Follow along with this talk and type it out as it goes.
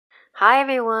Hi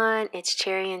everyone, it's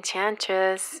Cherry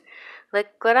Enchantress. Look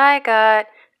what I got.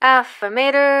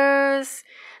 Affirmators.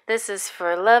 This is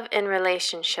for love and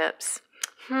relationships.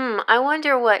 I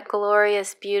wonder what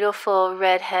glorious, beautiful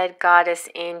redhead goddess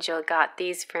angel got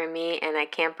these for me, and I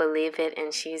can't believe it,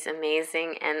 and she's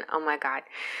amazing, and oh my god.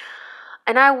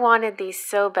 And I wanted these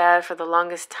so bad for the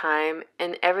longest time,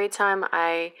 and every time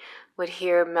I would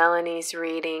hear Melanie's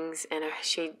readings and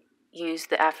she used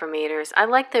the affirmators. I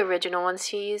like the original ones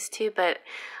she used too, but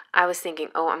I was thinking,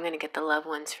 oh, I'm going to get the love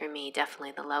ones for me,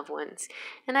 definitely the love ones.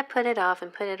 And I put it off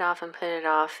and put it off and put it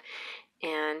off.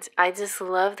 And I just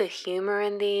love the humor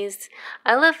in these.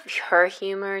 I love her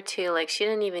humor too. Like, she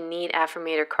didn't even need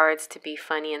affirmator cards to be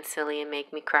funny and silly and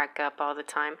make me crack up all the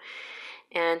time.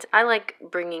 And I like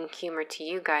bringing humor to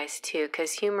you guys too,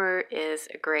 because humor is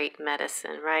a great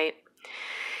medicine, right?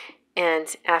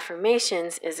 And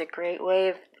affirmations is a great way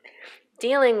of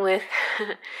dealing with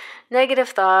negative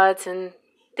thoughts and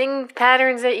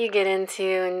patterns that you get into.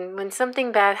 And when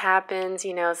something bad happens,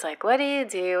 it's like, what do you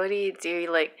do? What do you do?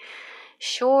 Like,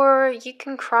 sure, you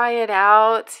can cry it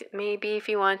out, maybe if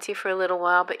you want to for a little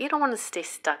while, but you don't want to stay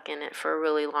stuck in it for a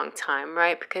really long time,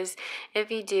 right? Because if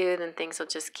you do, then things will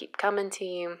just keep coming to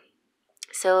you.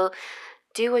 So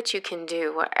do what you can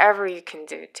do, whatever you can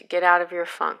do to get out of your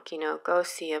funk. Go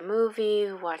see a movie,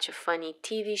 watch a funny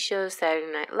TV show, Saturday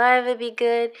Night Live would be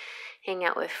good, hang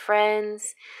out with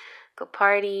friends, go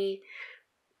party,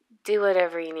 do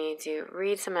whatever you need to,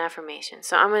 read some affirmations.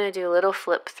 So I'm going to do a little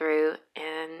flip through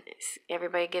and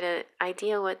everybody get an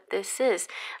idea what this is.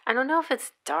 I don't know if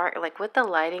it's dark, like what the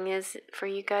lighting is for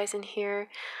you guys in here.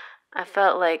 I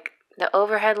felt like the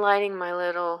overhead lighting, my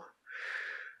little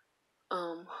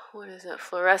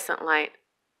fluorescent light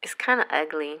is kind of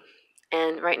ugly.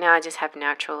 And right now I just have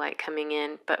natural light coming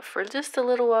in, but for just a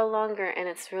little while longer, and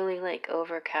it's really like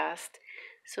overcast.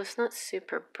 So it's not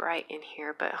super bright in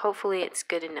here, but hopefully it's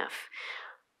good enough.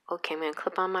 Okay, I'm going to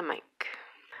clip on my mic.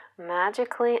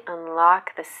 Magically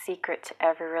unlock the secret to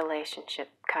every relationship,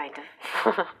 kind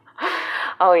of.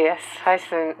 Oh yes, I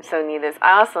so need this.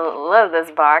 I also love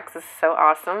this box. It's so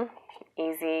awesome.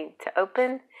 Easy to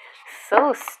open.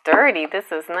 So sturdy.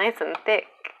 This is nice and thick.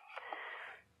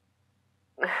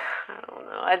 I don't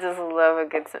know. I just love a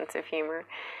good sense of humor.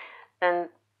 And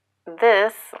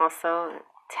this also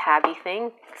tabby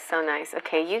thing, so nice.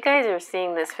 Okay, you guys are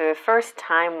seeing this for the first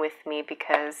time with me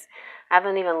because I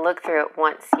haven't even looked through it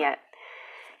once yet.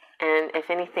 And if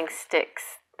anything sticks,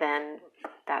 then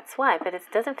that's why. But it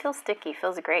doesn't feel sticky. It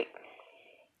feels great.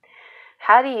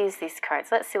 How to use these cards.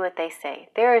 Let's see what they say.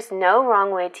 There is no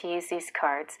wrong way to use these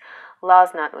cards, laws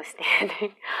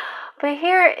notwithstanding. But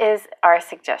here is our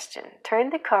suggestion.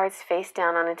 Turn the cards face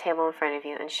down on a table in front of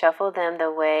you and shuffle them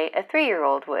the way a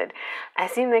 3-year-old would.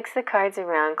 As you mix the cards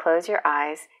around, close your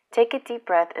eyes, take a deep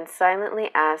breath, and silently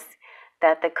ask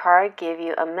that the card give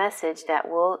you a message that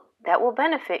will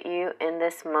benefit you in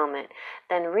this moment.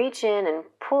 Then reach in and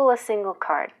pull a single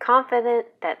card, confident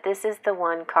that this is the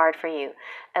one card for you,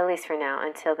 at least for now,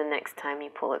 until the next time you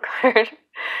pull a card.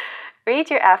 Read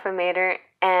your affirmator,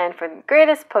 and for the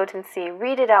greatest potency,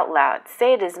 read it out loud.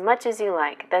 Say it as much as you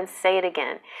like, then say it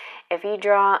again. If you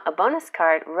draw a bonus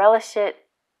card, relish it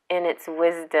in its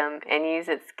wisdom and use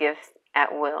its gifts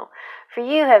at will. For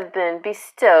you have been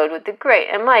bestowed with the great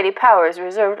and mighty powers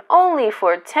reserved only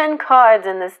for 10 cards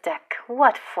in this deck.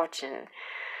 What fortune!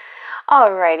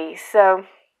 Alrighty, so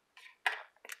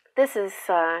this is,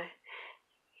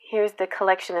 here's the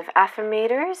collection of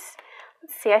affirmators.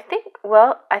 Let's see, I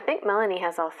think Melanie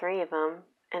has all 3 of them,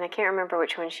 and I can't remember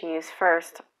which one she used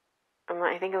first.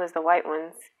 I think it was the white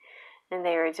ones, and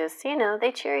they were just,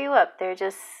 they cheer you up. They're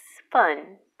just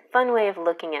fun way of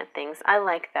looking at things. I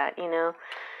like that,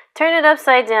 Turn it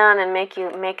upside down and make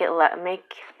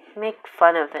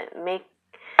fun of it.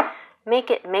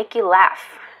 Make you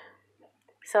laugh.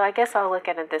 So I guess I'll look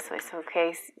at it this way. So in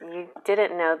case you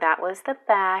didn't know, that was the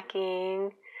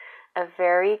backing. A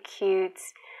very cute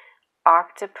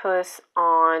octopus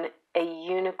on a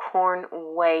unicorn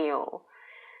whale.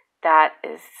 That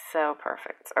is so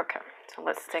perfect. Okay, so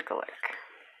let's take a look.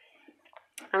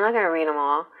 I'm not going to read them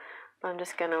all. I'm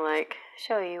just going to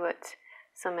show you what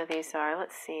some of these are.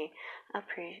 Let's see.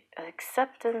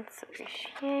 Acceptance,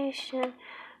 appreciation,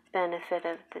 benefit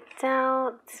of the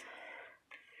doubt,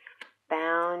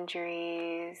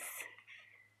 boundaries,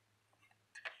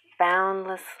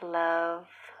 boundless love,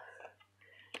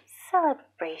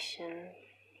 celebration,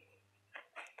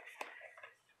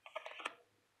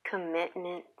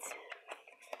 commitment,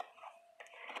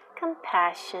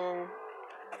 compassion.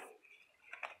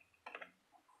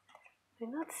 They're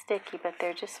not sticky, but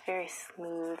they're just very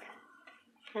smooth.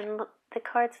 And the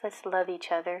cards, let's love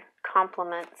each other.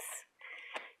 compliments.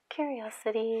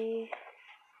 Curiosity.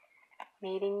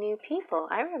 Meeting new people.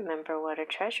 I remember what a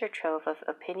treasure trove of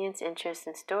opinions, interests,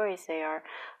 and stories they are,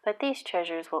 but these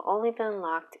treasures will only be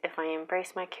unlocked if I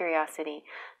embrace my curiosity.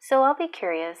 So I'll be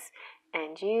curious,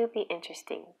 and you be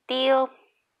interesting. Deal?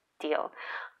 Deal.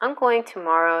 I'm going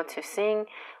tomorrow to sing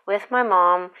with my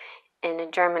mom in a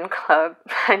German club.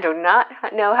 I do not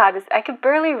know how to. I could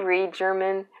barely read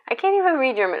German. I can't even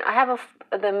read German. I have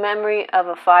the memory of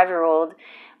a 5-year-old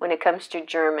when it comes to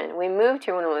German. We moved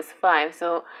here when I was 5,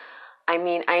 so I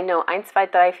mean, I know 1, 2,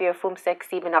 3, 4, 5, 6,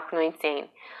 7, 8, 9, 10.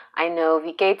 I know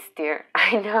wie geht's dir?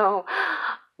 I know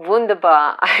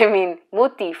wunderbar. I mean,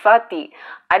 Mutti, Fati.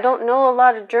 I don't know a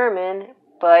lot of German,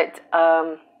 but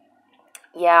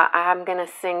yeah, I'm gonna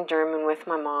sing German with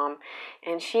my mom,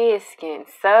 and she is getting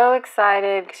so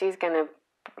excited. She's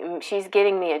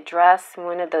getting me a dress,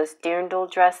 one of those dirndl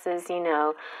dresses, you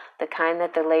know, the kind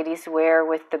that the ladies wear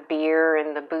with the beer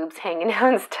and the boobs hanging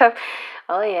out and stuff.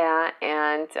 Oh yeah,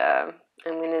 and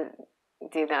I'm gonna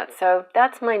do that. So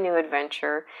that's my new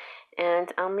adventure,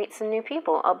 and I'll meet some new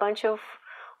people, a bunch of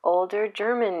older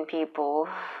German people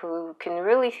who can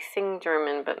really sing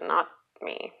German, but not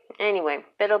me. Anyway,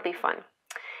 it'll be fun.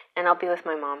 And I'll be with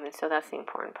my mom, and so that's the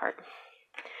important part.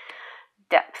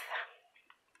 Depth.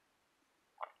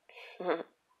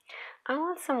 I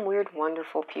want some weird,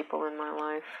 wonderful people in my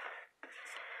life.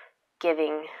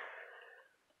 Giving.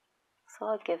 So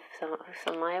I'll give some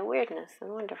of my weirdness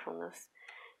and wonderfulness.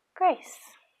 Grace.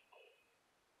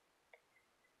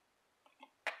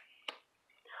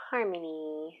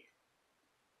 Harmony.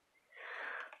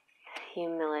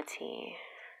 Humility.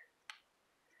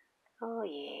 Oh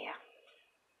yeah.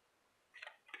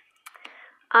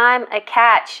 I'm a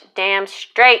catch, damn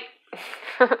straight.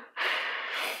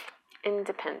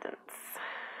 Independence.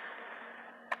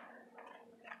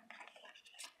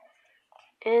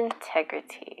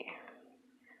 Integrity.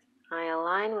 I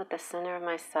align with the center of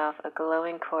myself, a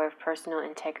glowing core of personal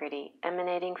integrity.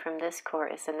 Emanating from this core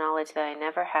is the knowledge that I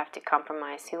never have to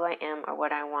compromise who I am or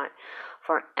what I want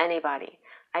for anybody.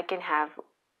 I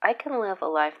can live a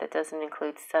life that doesn't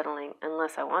include settling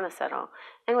unless I want to settle,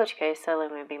 in which case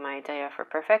settling would be my idea for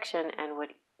perfection and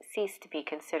would cease to be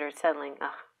considered settling.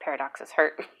 Ugh, paradoxes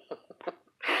hurt.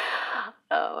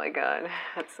 Oh my god,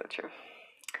 that's so true.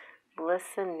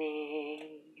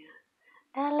 Listening.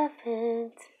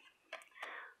 Elephant.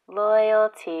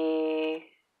 Loyalty.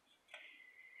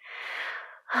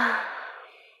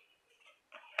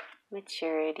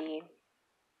 Maturity.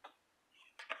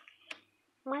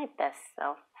 My best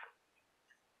self.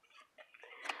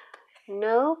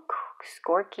 No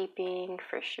scorekeeping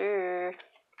for sure.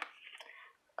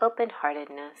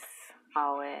 Open-heartedness,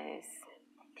 always.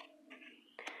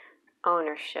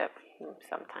 Ownership,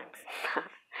 sometimes.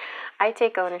 I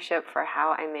take ownership for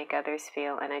how I make others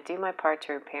feel, and I do my part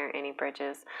to repair any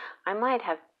bridges I might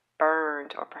have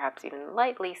burned or perhaps even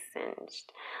lightly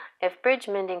singed. If bridge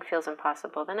mending feels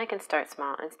impossible, then I can start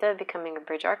small. Instead of becoming a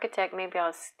bridge architect, maybe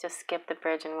I'll just skip the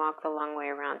bridge and walk the long way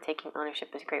around. Taking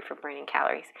ownership is great for burning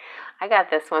calories. I got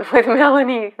this one with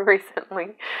Melanie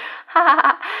recently.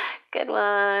 Ha! Good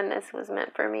one. This was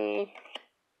meant for me.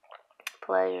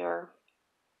 Pleasure.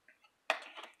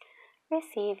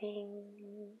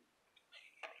 Receiving.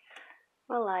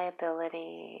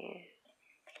 Reliability.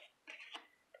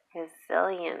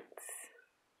 Resilience.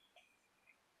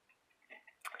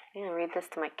 I'm going to read this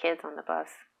to my kids on the bus.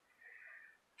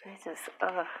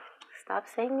 Stop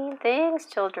saying mean things,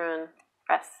 children.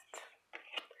 Rest.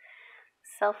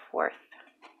 Self-worth.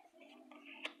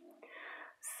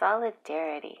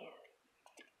 Solidarity.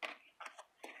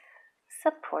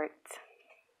 Support.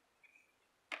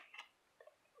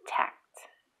 Tact.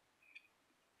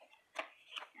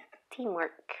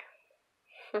 Teamwork.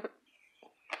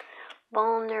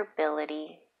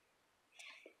 Vulnerability.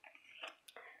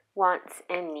 Wants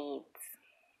and needs.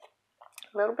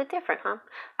 A little bit different, huh?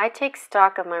 I take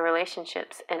stock of my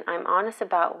relationships, and I'm honest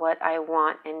about what I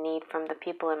want and need from the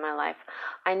people in my life.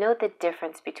 I know the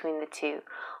difference between the two.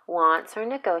 Wants are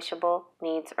negotiable,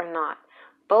 needs are not.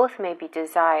 Both may be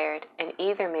desired, and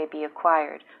either may be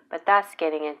acquired, but that's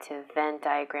getting into Venn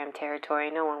diagram territory.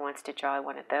 No one wants to draw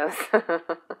one of those.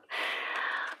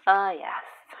 Yes.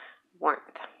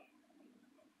 Warmth.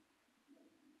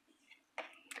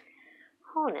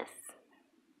 Wholeness.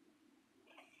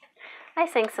 I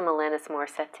sang some Alanis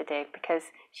Morissette today because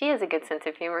she has a good sense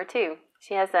of humor too.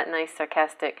 She has that nice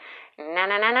sarcastic na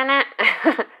na na na na.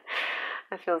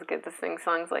 It feels good to sing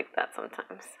songs like that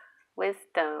sometimes.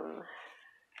 Wisdom.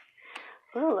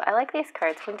 Ooh, I like these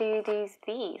cards. When do you use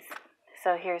these?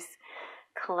 So here's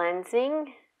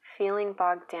cleansing, feeling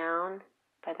bogged down,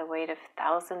 by the weight of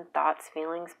 1,000 thoughts,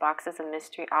 feelings, boxes of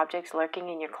mystery objects lurking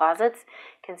in your closets,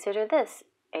 consider this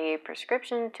a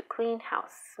prescription to clean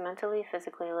house, mentally,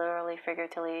 physically, literally,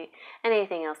 figuratively,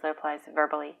 anything else that applies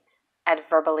verbally.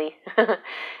 Adverbally.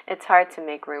 It's hard to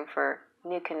make room for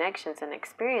new connections and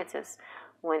experiences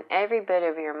when every bit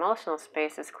of your emotional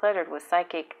space is cluttered with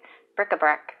psychic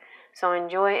bric-a-brac. So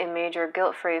enjoy a major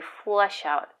guilt-free flush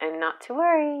out, and not to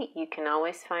worry, you can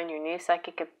always find your new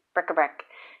psychic bric-a-brac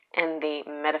in the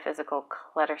metaphysical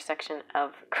clutter section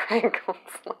of Craig's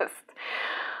list.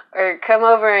 Or come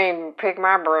over and pick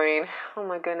my brain. Oh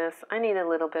my goodness, I need a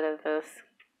little bit of this.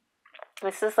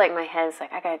 It's just like my head's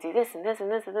like, I gotta do this and this and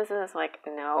this and this and this. Like,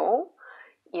 no,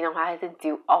 you don't have to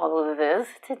do all of this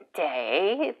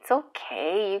today. It's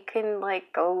okay. You can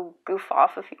like go goof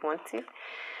off if you want to.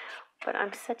 But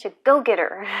I'm such a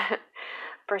go-getter.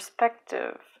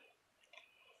 Perspective.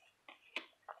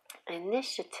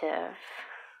 Initiative.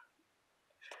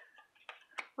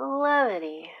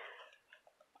 Levity.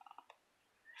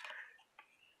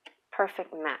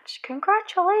 Perfect match.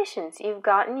 Congratulations, you've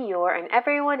gotten your and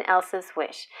everyone else's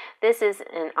wish. This is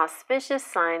an auspicious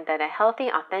sign that a healthy,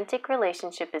 authentic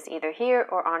relationship is either here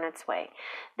or on its way.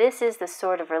 This is the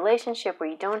sort of relationship where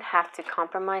you don't have to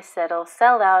compromise, settle,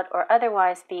 sell out, or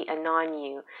otherwise be a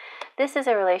non-you. This is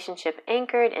a relationship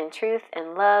anchored in truth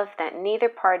and love that neither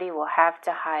party will have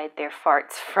to hide their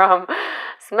farts from.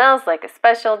 Smells like a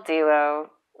special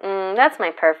duo. That's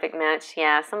my perfect match.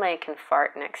 Yeah, somebody can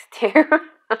fart next to you.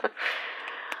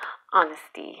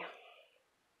 Honesty.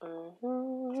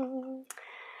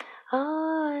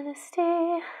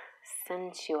 Honesty.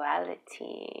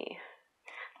 Sensuality.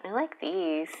 I like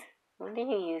these. When do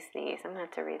you use these? I'm going to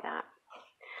have to read that.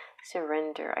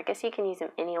 Surrender. I guess you can use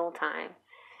them any old time.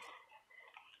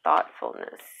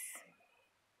 Thoughtfulness.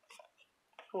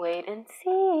 Wait and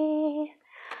see.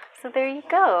 So there you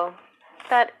go.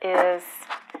 That is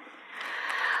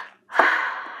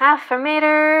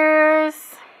Affirmators,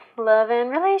 love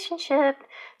and relationship.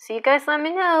 So you guys let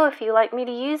me know if you like me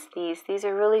to use these. These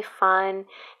are really fun.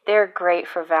 They're great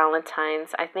for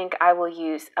Valentine's. I think I will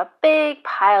use a big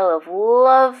pile of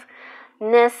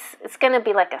loveness. It's going to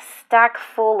be like a stack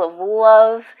full of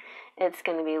love. It's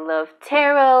going to be love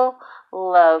tarot,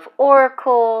 love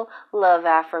oracle, love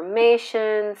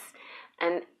affirmations,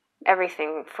 and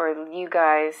everything for you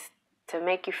guys to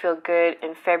make you feel good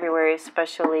in February,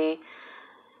 especially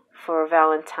for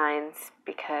Valentine's,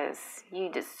 because you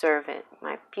deserve it.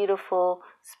 My beautiful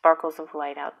sparkles of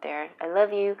light out there. I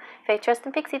love you. Faith, trust,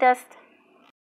 and pixie dust.